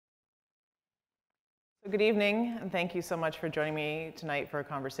Good evening, and thank you so much for joining me tonight for a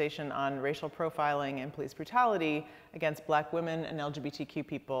conversation on racial profiling and police brutality against Black women and LGBTQ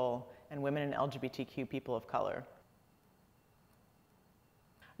people and women and LGBTQ people of color.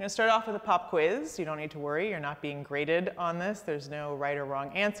 I'm going to start off with a pop quiz. You don't need to worry, you're not being graded on this. There's no right or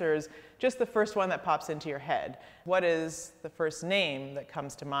wrong answers, just the first one that pops into your head. What is the first name that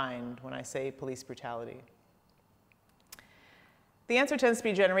comes to mind when I say police brutality? The answer tends to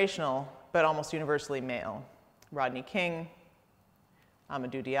be generational, but almost universally male. Rodney King,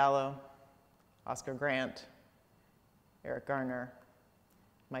 Amadou Diallo, Oscar Grant, Eric Garner,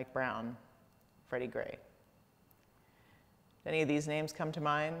 Mike Brown, Freddie Gray. Any of these names come to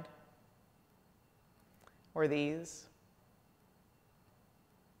mind? Or these?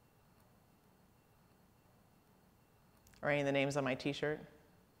 Or any of the names on my t-shirt?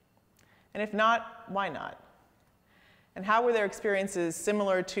 And if not, why not? And how were their experiences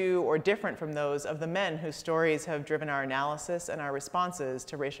similar to or different from those of the men whose stories have driven our analysis and our responses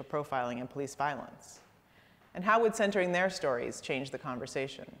to racial profiling and police violence? And how would centering their stories change the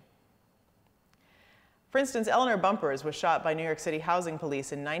conversation? For instance, Eleanor Bumpers was shot by New York City housing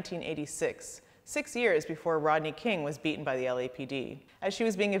police in 1986, 6 years before Rodney King was beaten by the LAPD, as she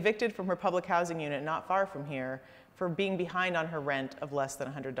was being evicted from her public housing unit not far from here for being behind on her rent of less than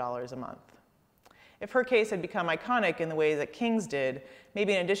 $100 a month. If her case had become iconic in the way that King's did,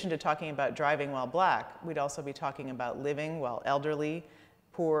 maybe in addition to talking about driving while Black, we'd also be talking about living while elderly,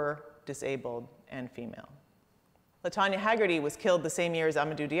 poor, disabled, and female. LaTanya Haggerty was killed the same year as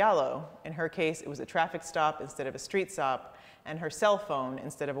Amadou Diallo. In her case, it was a traffic stop instead of a street stop, and her cell phone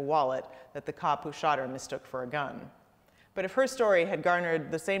instead of a wallet that the cop who shot her mistook for a gun. But if her story had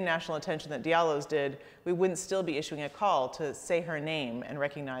garnered the same national attention that Diallo's did, we wouldn't still be issuing a call to say her name and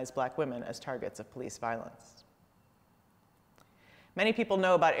recognize Black women as targets of police violence. Many people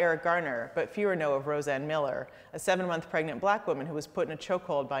know about Eric Garner, but fewer know of Roseanne Miller, a 7-month pregnant Black woman who was put in a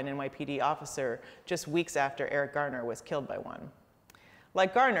chokehold by an NYPD officer just weeks after Eric Garner was killed by one.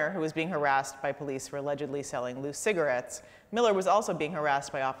 Like Garner, who was being harassed by police for allegedly selling loose cigarettes, Miller was also being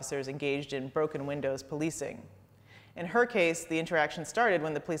harassed by officers engaged in broken windows policing. In her case, the interaction started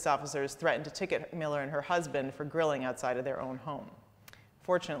when the police officers threatened to ticket Miller and her husband for grilling outside of their own home.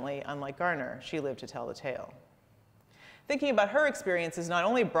 Fortunately, unlike Garner, she lived to tell the tale. Thinking about her experiences not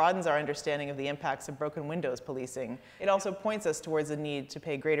only broadens our understanding of the impacts of broken windows policing, it also points us towards the need to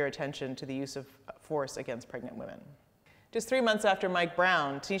pay greater attention to the use of force against pregnant women. Just 3 months after Mike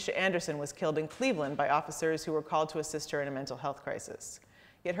Brown, Tanisha Anderson was killed in Cleveland by officers who were called to assist her in a mental health crisis.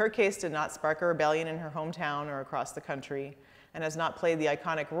 Yet her case did not spark a rebellion in her hometown or across the country, and has not played the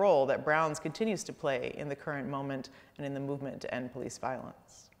iconic role that Brown's continues to play in the current moment and in the movement to end police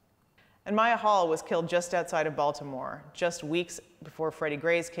violence. And Maya Hall was killed just outside of Baltimore, just weeks before Freddie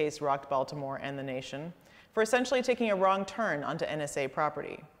Gray's case rocked Baltimore and the nation, for essentially taking a wrong turn onto NSA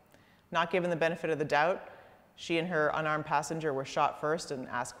property. Not given the benefit of the doubt, she and her unarmed passenger were shot first and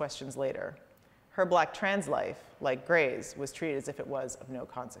asked questions later. Her Black trans life, like Gray's, was treated as if it was of no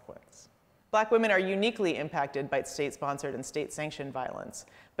consequence. Black women are uniquely impacted by state-sponsored and state-sanctioned violence,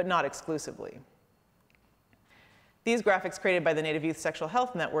 but not exclusively. These graphics created by the Native Youth Sexual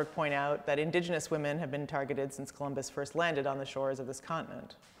Health Network point out that Indigenous women have been targeted since Columbus first landed on the shores of this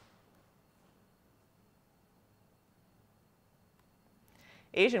continent.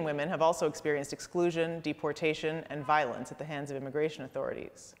 Asian women have also experienced exclusion, deportation, and violence at the hands of immigration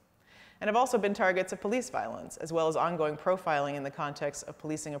authorities, and have also been targets of police violence, as well as ongoing profiling in the context of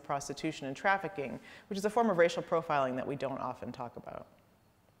policing of prostitution and trafficking, which is a form of racial profiling that we don't often talk about.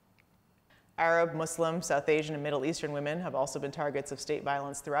 Arab, Muslim, South Asian, and Middle Eastern women have also been targets of state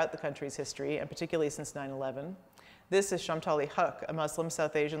violence throughout the country's history, and particularly since 9/11. This is Shamtali Huq, a Muslim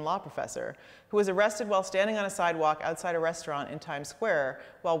South Asian law professor, who was arrested while standing on a sidewalk outside a restaurant in Times Square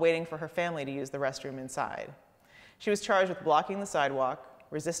while waiting for her family to use the restroom inside. She was charged with blocking the sidewalk,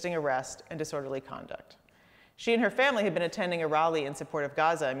 resisting arrest, and disorderly conduct. She and her family had been attending a rally in support of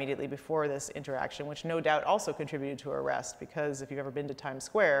Gaza immediately before this interaction, which no doubt also contributed to her arrest, because if you've ever been to Times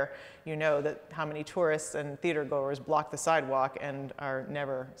Square, you know that how many tourists and theater goers block the sidewalk and are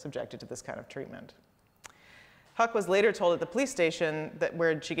never subjected to this kind of treatment. Huq was later told at the police station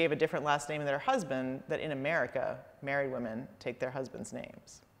where she gave a different last name than her husband, that in America, married women take their husbands'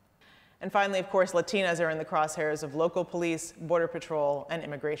 names. And finally, of course, Latinas are in the crosshairs of local police, border patrol, and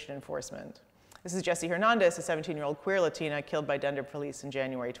immigration enforcement. This is Jessie Hernandez, a 17-year-old queer Latina killed by Denver police in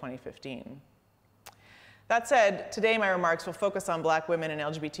January 2015. That said, today my remarks will focus on Black women and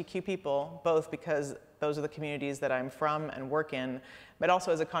LGBTQ people, both because those are the communities that I'm from and work in, but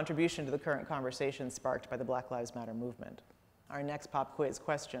also as a contribution to the current conversation sparked by the Black Lives Matter movement. Our next pop quiz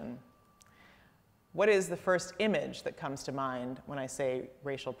question: What is the first image that comes to mind when I say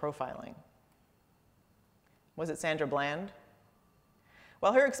racial profiling? Was it Sandra Bland?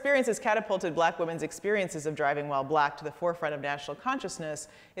 While her experiences catapulted black women's experiences of driving while black to the forefront of national consciousness,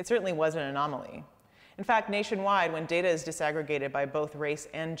 it certainly was an anomaly. In fact, nationwide, when data is disaggregated by both race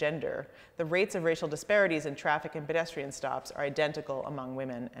and gender, the rates of racial disparities in traffic and pedestrian stops are identical among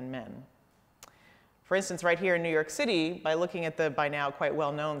women and men. For instance, right here in New York City, by looking at the by now quite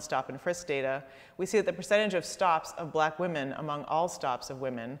well-known stop and frisk data, we see that the percentage of stops of black women among all stops of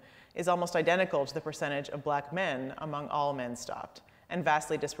women is almost identical to the percentage of black men among all men stopped, and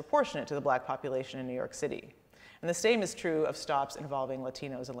vastly disproportionate to the black population in New York City. And the same is true of stops involving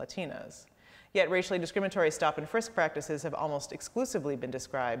Latinos and Latinas. Yet racially discriminatory stop and frisk practices have almost exclusively been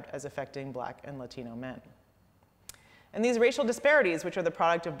described as affecting black and Latino men. And these racial disparities, which are the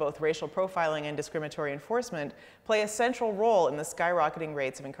product of both racial profiling and discriminatory enforcement, play a central role in the skyrocketing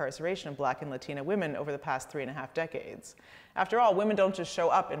rates of incarceration of black and Latina women over the past 3.5 decades. After all, women don't just show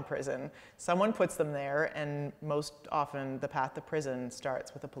up in prison. Someone puts them there, and most often the path to prison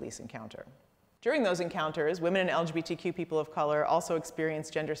starts with a police encounter. During those encounters, women and LGBTQ people of color also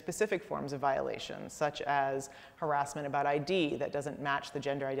experience gender-specific forms of violations, such as harassment about ID that doesn't match the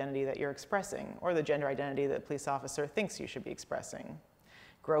gender identity that you're expressing, or the gender identity that a police officer thinks you should be expressing,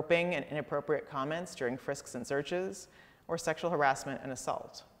 groping and inappropriate comments during frisks and searches, or sexual harassment and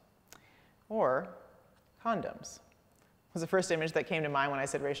assault, or condoms. Was the first image that came to mind when I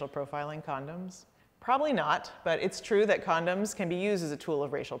said racial profiling, condoms? Probably not, but it's true that condoms can be used as a tool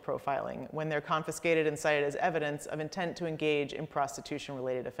of racial profiling when they're confiscated and cited as evidence of intent to engage in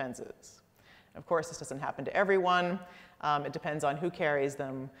prostitution-related offenses. Of course, this doesn't happen to everyone. It depends on who carries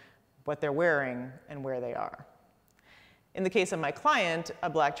them, what they're wearing, and where they are. In the case of my client, a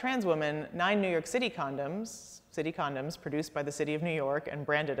black trans woman, 9 New York City condoms produced by the city of New York and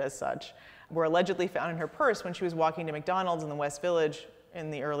branded as such, were allegedly found in her purse when she was walking to McDonald's in the West Village in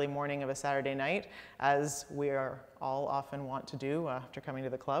the early morning of a Saturday night, as we are all often want to do after coming to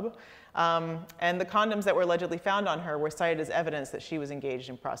the club. And the condoms that were allegedly found on her were cited as evidence that she was engaged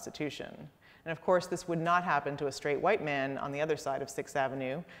in prostitution. And of course, this would not happen to a straight white man on the other side of 6th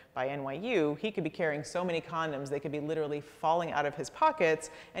Avenue by NYU. He could be carrying so many condoms, they could be literally falling out of his pockets,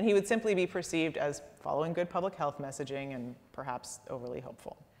 and he would simply be perceived as following good public health messaging and perhaps overly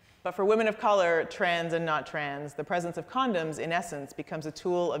hopeful. But for women of color, trans and not trans, the presence of condoms, in essence, becomes a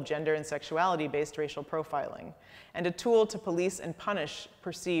tool of gender and sexuality-based racial profiling, and a tool to police and punish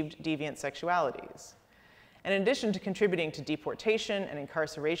perceived deviant sexualities. And in addition to contributing to deportation and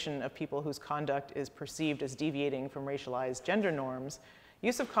incarceration of people whose conduct is perceived as deviating from racialized gender norms,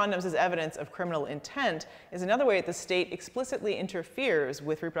 use of condoms as evidence of criminal intent is another way that the state explicitly interferes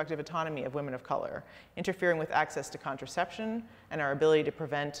with reproductive autonomy of women of color, interfering with access to contraception and our ability to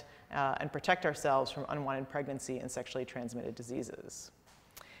prevent and protect ourselves from unwanted pregnancy and sexually transmitted diseases.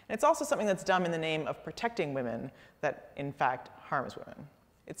 And it's also something that's done in the name of protecting women that, in fact, harms women.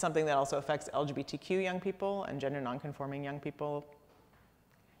 It's something that also affects LGBTQ young people and gender nonconforming young people,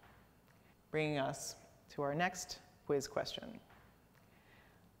 bringing us to our next quiz question.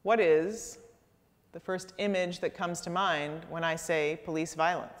 What is the first image that comes to mind when I say police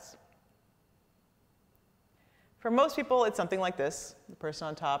violence? For most people, it's something like this. The person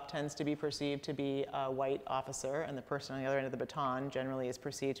on top tends to be perceived to be a white officer, and the person on the other end of the baton generally is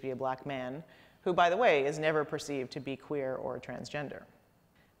perceived to be a black man, who, by the way, is never perceived to be queer or transgender.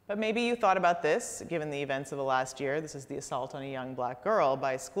 But maybe you thought about this, given the events of the last year. This is the assault on a young black girl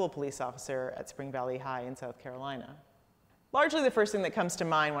by a school police officer at Spring Valley High in South Carolina. Largely the first thing that comes to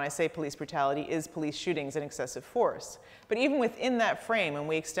mind when I say police brutality is police shootings and excessive force. But even within that frame, when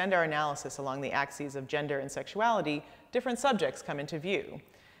we extend our analysis along the axes of gender and sexuality, different subjects come into view.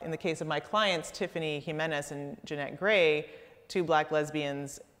 In the case of my clients, Tiffany Jimenez and Jeanette Gray, 2 black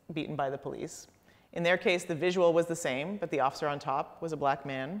lesbians beaten by the police. In their case, the visual was the same, but the officer on top was a black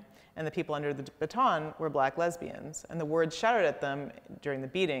man, and the people under the baton were black lesbians. And the words shouted at them during the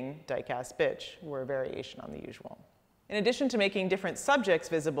beating, "dyke-ass bitch," were a variation on the usual. In addition to making different subjects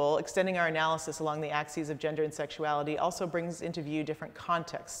visible, extending our analysis along the axes of gender and sexuality also brings into view different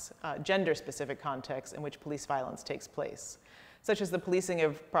contexts, gender-specific contexts in which police violence takes place, such as the policing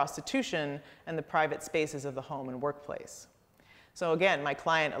of prostitution and the private spaces of the home and workplace. So again, my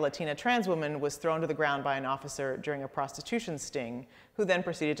client, a Latina trans woman, was thrown to the ground by an officer during a prostitution sting, who then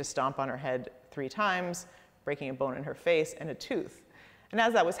proceeded to stomp on her head 3 times, breaking a bone in her face and a tooth. And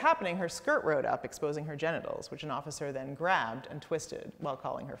as that was happening, her skirt rode up, exposing her genitals, which an officer then grabbed and twisted while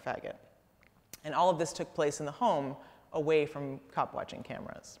calling her faggot. And all of this took place in the home, away from cop-watching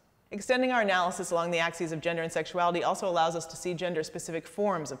cameras. Extending our analysis along the axes of gender and sexuality also allows us to see gender-specific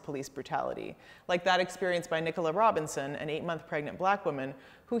forms of police brutality, like that experienced by Nicola Robinson, an 8-month pregnant black woman,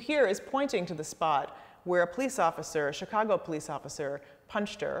 who here is pointing to the spot where a police officer, a Chicago police officer,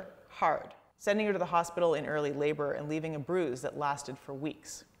 punched her hard, sending her to the hospital in early labor and leaving a bruise that lasted for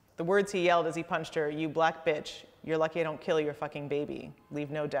weeks. The words he yelled as he punched her, "You black bitch, you're lucky I don't kill your fucking baby,"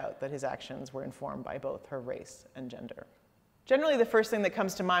 leave no doubt that his actions were informed by both her race and gender. Generally, the first thing that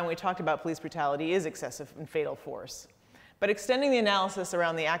comes to mind when we talk about police brutality is excessive and fatal force. But extending the analysis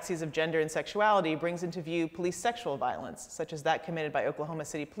around the axes of gender and sexuality brings into view police sexual violence, such as that committed by Oklahoma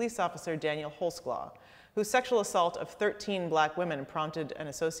City police officer Daniel Holsclaw, whose sexual assault of 13 black women prompted an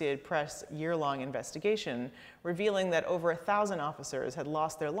Associated Press year-long investigation, revealing that over 1,000 officers had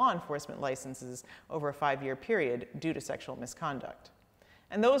lost their law enforcement licenses over a 5-year period due to sexual misconduct.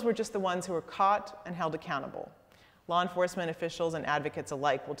 And those were just the ones who were caught and held accountable. Law enforcement officials and advocates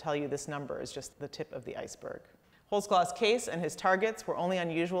alike will tell you this number is just the tip of the iceberg. Holsclaw's case and his targets were only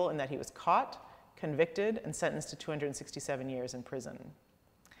unusual in that he was caught, convicted, and sentenced to 267 years in prison.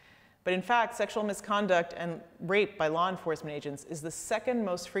 But in fact, sexual misconduct and rape by law enforcement agents is the second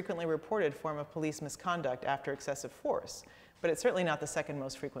most frequently reported form of police misconduct after excessive force, but it's certainly not the second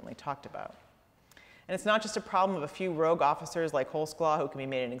most frequently talked about. And it's not just a problem of a few rogue officers like Holsclaw who can be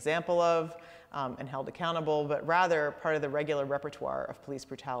made an example of and held accountable, but rather part of the regular repertoire of police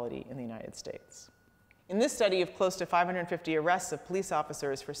brutality in the United States. In this study of close to 550 arrests of police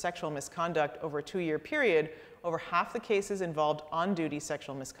officers for sexual misconduct over a 2-year period, over half the cases involved on-duty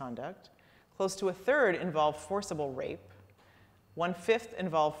sexual misconduct, close to a third involved forcible rape, 1/5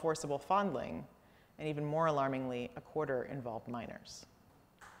 involved forcible fondling, and even more alarmingly, a quarter involved minors.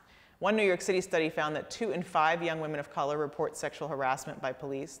 One New York City study found that 2 in 5 young women of color report sexual harassment by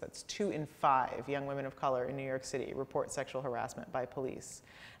police. That's 2 in 5 young women of color in New York City report sexual harassment by police.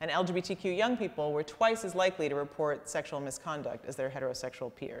 And LGBTQ young people were twice as likely to report sexual misconduct as their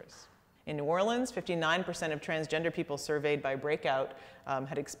heterosexual peers. In New Orleans, 59% of transgender people surveyed by Breakout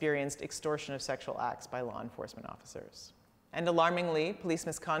had experienced extortion of sexual acts by law enforcement officers. And alarmingly, police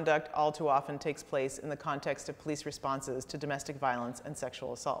misconduct all too often takes place in the context of police responses to domestic violence and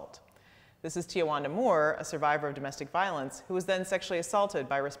sexual assault. This is Tiawanda Moore, a survivor of domestic violence, who was then sexually assaulted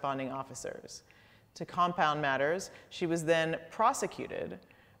by responding officers. To compound matters, she was then prosecuted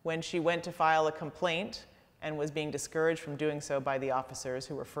when she went to file a complaint and was being discouraged from doing so by the officers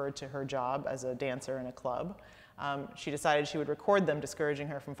who referred to her job as a dancer in a club. She decided she would record them discouraging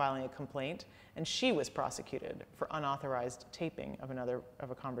her from filing a complaint, and she was prosecuted for unauthorized taping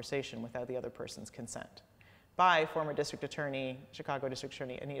of a conversation without the other person's consent by former Chicago District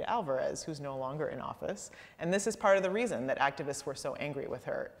Attorney Anita Alvarez, who's no longer in office. And this is part of the reason that activists were so angry with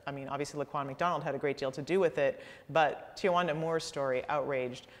her. I mean, obviously Laquan McDonald had a great deal to do with it, but Tiawanda Moore's story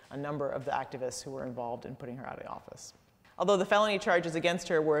outraged a number of the activists who were involved in putting her out of office. Although the felony charges against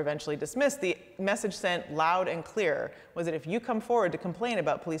her were eventually dismissed, the message sent loud and clear was that if you come forward to complain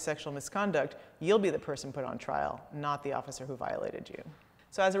about police sexual misconduct, you'll be the person put on trial, not the officer who violated you.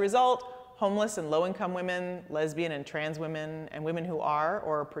 So as a result, homeless and low-income women, lesbian and trans women, and women who are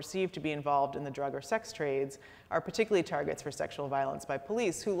or are perceived to be involved in the drug or sex trades are particularly targets for sexual violence by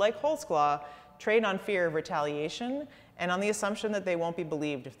police who, like Holsclaw, trade on fear of retaliation and on the assumption that they won't be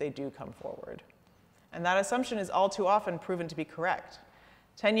believed if they do come forward. And that assumption is all too often proven to be correct.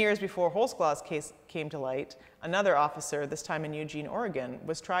 10 years before Holsclaw's case came to light, another officer, this time in Eugene, Oregon,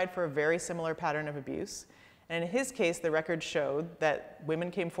 was tried for a very similar pattern of abuse. And in his case, the record showed that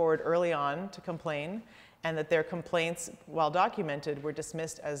women came forward early on to complain, and that their complaints, while documented, were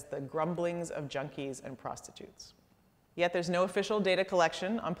dismissed as the grumblings of junkies and prostitutes. Yet there's no official data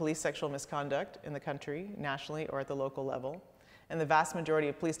collection on police sexual misconduct in the country, nationally or at the local level. And the vast majority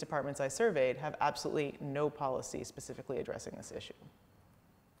of police departments I surveyed have absolutely no policy specifically addressing this issue.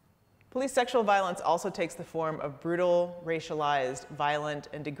 Police sexual violence also takes the form of brutal, racialized, violent,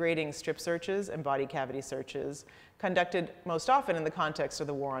 and degrading strip searches and body cavity searches conducted most often in the context of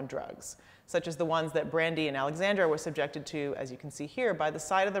the war on drugs, such as the ones that Brandy and Alexandra were subjected to, as you can see here, by the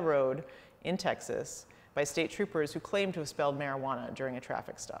side of the road in Texas by state troopers who claimed to have smelled marijuana during a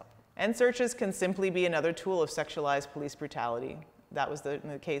traffic stop. And searches can simply be another tool of sexualized police brutality. That was the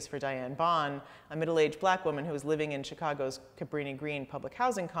case for Diane Bond, a middle-aged black woman who was living in Chicago's Cabrini Green public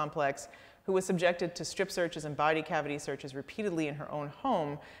housing complex, who was subjected to strip searches and body cavity searches repeatedly in her own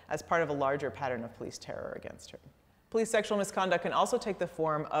home as part of a larger pattern of police terror against her. Police sexual misconduct can also take the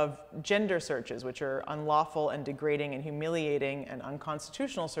form of gender searches, which are unlawful and degrading and humiliating and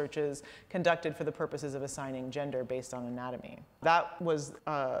unconstitutional searches conducted for the purposes of assigning gender based on anatomy. That was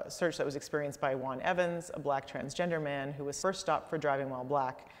a search that was experienced by Juan Evans, a black transgender man who was first stopped for driving while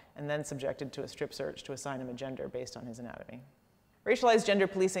black and then subjected to a strip search to assign him a gender based on his anatomy. Racialized gender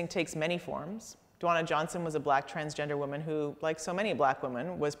policing takes many forms. Dwana Johnson was a black transgender woman who, like so many black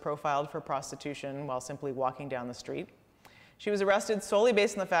women, was profiled for prostitution while simply walking down the street. She was arrested solely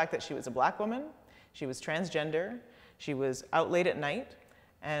based on the fact that she was a black woman, she was transgender, she was out late at night,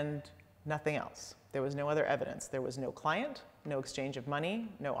 and nothing else. There was no other evidence. There was no client, no exchange of money,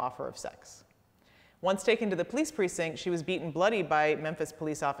 no offer of sex. Once taken to the police precinct, she was beaten bloody by Memphis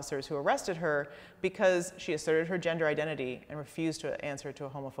police officers who arrested her because she asserted her gender identity and refused to answer to a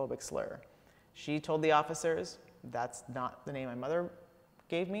homophobic slur. She told the officers, "That's not the name my mother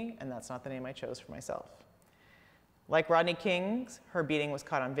gave me, and that's not the name I chose for myself." Like Rodney King's, her beating was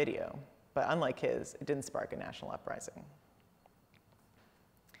caught on video, but unlike his, it didn't spark a national uprising.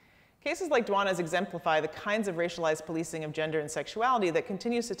 Cases like Dwana's exemplify the kinds of racialized policing of gender and sexuality that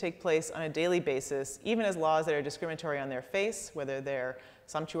continues to take place on a daily basis, even as laws that are discriminatory on their face, whether they're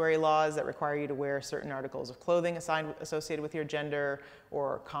sumptuary laws that require you to wear certain articles of clothing associated with your gender,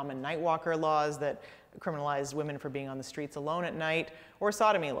 or common nightwalker laws that criminalized women for being on the streets alone at night, or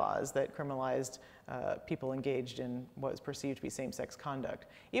sodomy laws that criminalized people engaged in what was perceived to be same-sex conduct.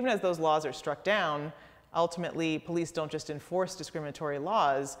 Even as those laws are struck down, ultimately, police don't just enforce discriminatory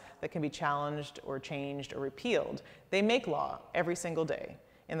laws that can be challenged or changed or repealed. They make law every single day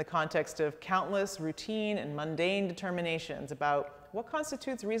in the context of countless routine and mundane determinations about what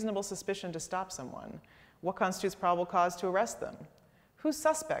constitutes reasonable suspicion to stop someone, what constitutes probable cause to arrest them, who's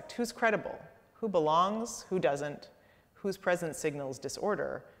suspect, who's credible, who belongs, who doesn't, whose presence signals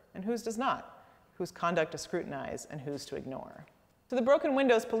disorder, and whose does not, whose conduct to scrutinize and whose to ignore. So the broken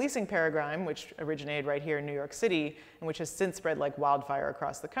windows policing paradigm, which originated right here in New York City and which has since spread like wildfire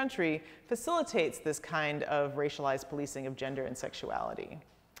across the country, facilitates this kind of racialized policing of gender and sexuality.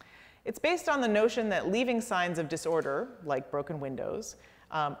 It's based on the notion that leaving signs of disorder, like broken windows,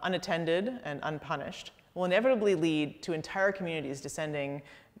 unattended and unpunished, will inevitably lead to entire communities descending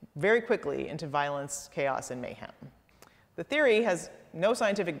very quickly into violence, chaos, and mayhem. The theory has no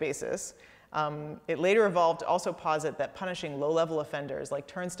scientific basis. It later evolved to also posit that punishing low-level offenders like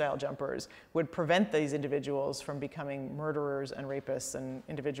turnstile jumpers would prevent these individuals from becoming murderers and rapists and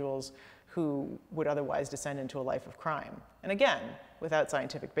individuals who would otherwise descend into a life of crime. And again, without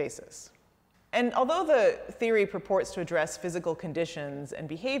scientific basis. And although the theory purports to address physical conditions and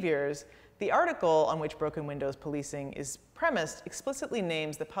behaviors, the article on which broken windows policing is premised explicitly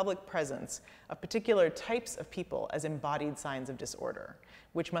names the public presence of particular types of people as embodied signs of disorder,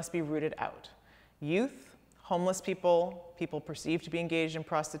 which must be rooted out. Youth, homeless people, people perceived to be engaged in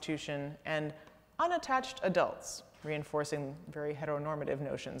prostitution, and unattached adults, reinforcing very heteronormative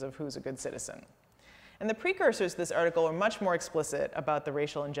notions of who's a good citizen. And the precursors to this article are much more explicit about the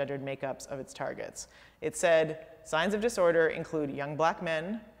racial and gendered makeups of its targets. It said, signs of disorder include young black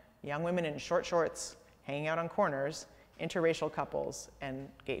men, young women in short shorts, hanging out on corners, interracial couples, and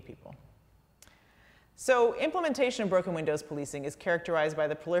gay people. So implementation of broken windows policing is characterized by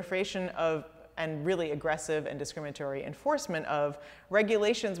the proliferation of and really aggressive and discriminatory enforcement of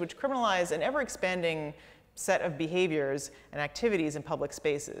regulations which criminalize an ever-expanding set of behaviors and activities in public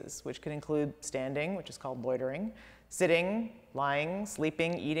spaces, which can include standing, which is called loitering, sitting, lying,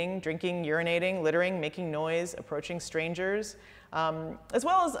 sleeping, eating, drinking, urinating, littering, making noise, approaching strangers, as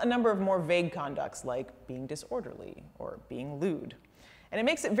well as a number of more vague conducts like being disorderly or being lewd. And it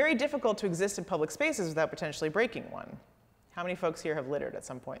makes it very difficult to exist in public spaces without potentially breaking one. How many folks here have littered at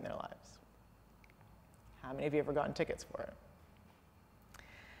some point in their lives? How many of you have ever gotten tickets for it?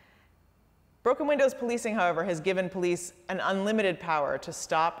 Broken windows policing, however, has given police an unlimited power to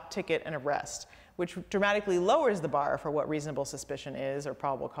stop, ticket, and arrest, which dramatically lowers the bar for what reasonable suspicion is or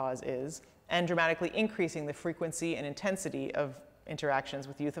probable cause is, and dramatically increasing the frequency and intensity of interactions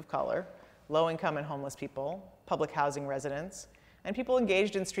with youth of color, low-income and homeless people, public housing residents, and people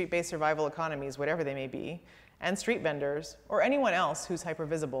engaged in street-based survival economies, whatever they may be, and street vendors, or anyone else who's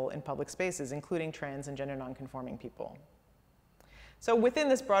hypervisible in public spaces, including trans and gender nonconforming people. So within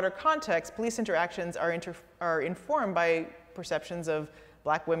this broader context, police interactions are informed by perceptions of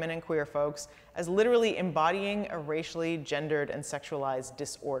black women and queer folks as literally embodying a racially gendered and sexualized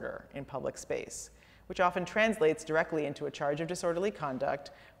disorder in public space, which often translates directly into a charge of disorderly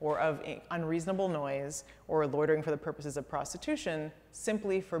conduct or of unreasonable noise or loitering for the purposes of prostitution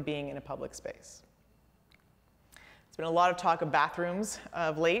simply for being in a public space. There's been a lot of talk of bathrooms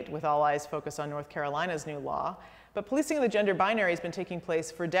of late, with all eyes focused on North Carolina's new law. But policing of the gender binary has been taking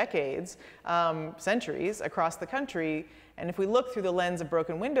place for decades, centuries, across the country. And if we look through the lens of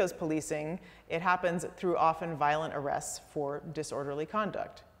broken windows policing, it happens through often violent arrests for disorderly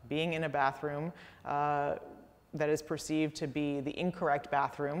conduct. Being in a bathroom that is perceived to be the incorrect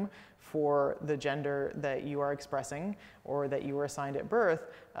bathroom for the gender that you are expressing or that you were assigned at birth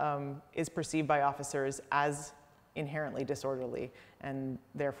is perceived by officers as inherently disorderly and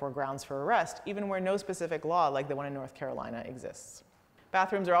therefore grounds for arrest, even where no specific law like the one in North Carolina exists.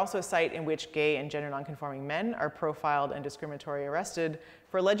 Bathrooms are also a site in which gay and gender nonconforming men are profiled and discriminatory arrested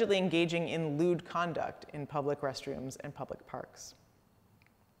for allegedly engaging in lewd conduct in public restrooms and public parks.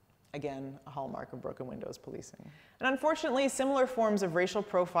 Again, a hallmark of broken windows policing. And unfortunately, similar forms of racial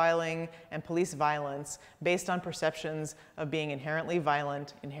profiling and police violence based on perceptions of being inherently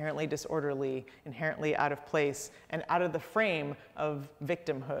violent, inherently disorderly, inherently out of place, and out of the frame of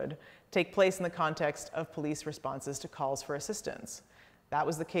victimhood take place in the context of police responses to calls for assistance. That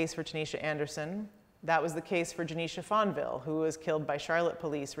was the case for Tanisha Anderson. That was the case for Janisha Fonville, who was killed by Charlotte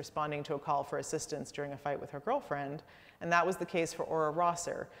police responding to a call for assistance during a fight with her girlfriend. And that was the case for Aura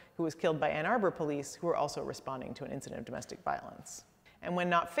Rosser, who was killed by Ann Arbor police, who were also responding to an incident of domestic violence. And when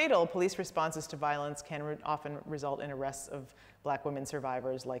not fatal, police responses to violence can often result in arrests of Black women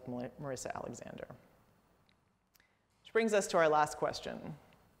survivors like Marissa Alexander. Which brings us to our last question.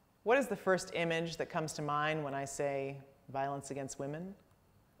 What is the first image that comes to mind when I say violence against women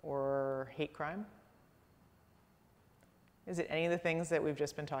or hate crime? Is it any of the things that we've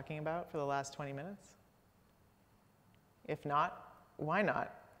just been talking about for the last 20 minutes? If not, why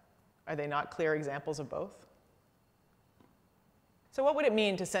not? Are they not clear examples of both? So what would it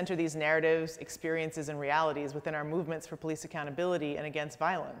mean to center these narratives, experiences, and realities within our movements for police accountability and against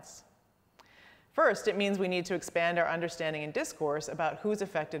violence? First, it means we need to expand our understanding and discourse about who's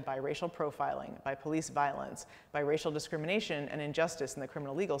affected by racial profiling, by police violence, by racial discrimination and injustice in the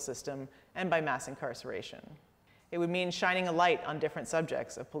criminal legal system, and by mass incarceration. It would mean shining a light on different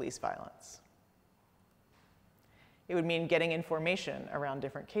subjects of police violence. It would mean getting information around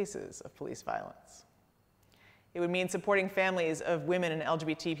different cases of police violence. It would mean supporting families of women and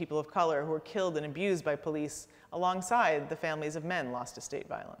LGBT people of color who were killed and abused by police alongside the families of men lost to state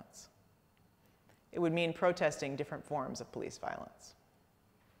violence. It would mean protesting different forms of police violence.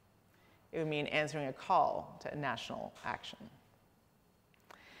 It would mean answering a call to national action.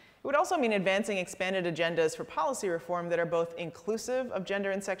 It would also mean advancing expanded agendas for policy reform that are both inclusive of gender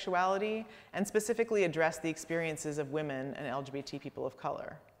and sexuality and specifically address the experiences of women and LGBT people of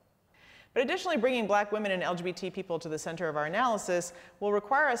color. But additionally, bringing Black women and LGBT people to the center of our analysis will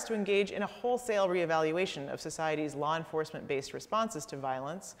require us to engage in a wholesale reevaluation of society's law enforcement-based responses to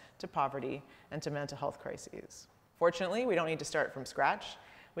violence, to poverty, and to mental health crises. Fortunately, we don't need to start from scratch.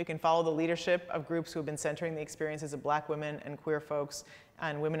 We can follow the leadership of groups who have been centering the experiences of Black women and queer folks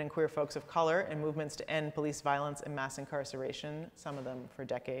and women and queer folks of color in movements to end police violence and mass incarceration, some of them for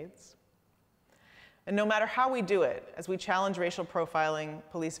decades. And no matter how we do it, as we challenge racial profiling,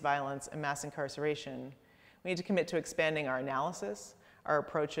 police violence, and mass incarceration, we need to commit to expanding our analysis, our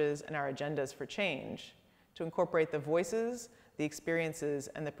approaches, and our agendas for change to incorporate the voices, the experiences,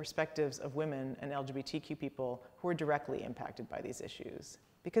 and the perspectives of women and LGBTQ people who are directly impacted by these issues.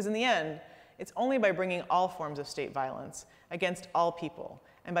 Because in the end, it's only by bringing all forms of state violence against all people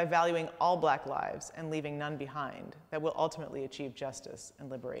and by valuing all Black lives and leaving none behind that we'll ultimately achieve justice and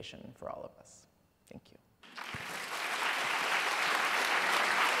liberation for all of us. Thank you.